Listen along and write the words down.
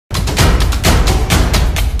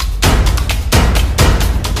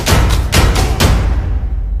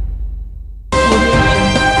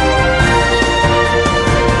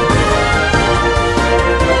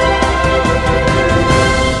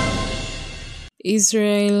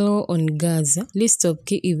Isreal War on Gaza, list of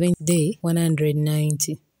key events day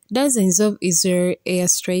 190. Dozens of Israeli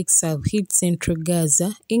airstrikes have hit central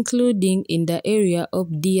Gaza, including in the area of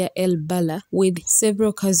Deir el-Balah, with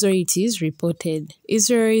several casualties reported.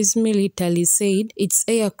 Israel's military said its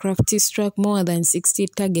aircraft struck more than 60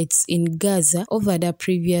 targets in Gaza over the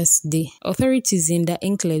previous day. Authorities in the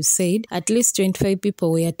enclave said at least 25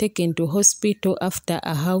 people were taken to hospital after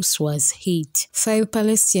a house was hit. 5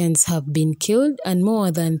 Palestinians have been killed and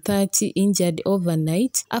more than 30 injured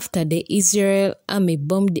overnight after the Israel army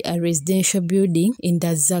bombed a residential building in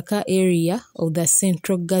the Zaka area of the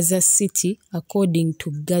central Gaza city, according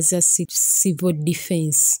to Gaza City Civil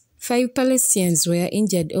Defense. 5 Palestinians were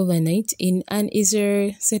injured overnight in an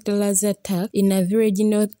Israeli settlers' attack in a village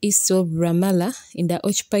northeast of Ramallah in the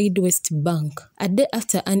occupied West Bank. A day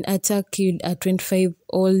after an attack killed a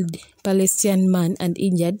 25-year-old Palestinian man and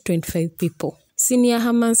injured 25 people. Senior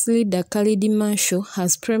Hamas leader Khalid Mashaal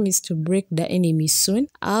has promised to break the enemy soon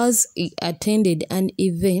as he attended an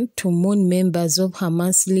event to mourn members of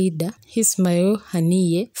Hamas leader Ismail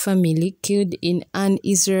Haniyeh family killed in an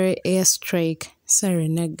Israeli airstrike. Sarah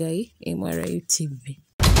Nagai, MRI TV.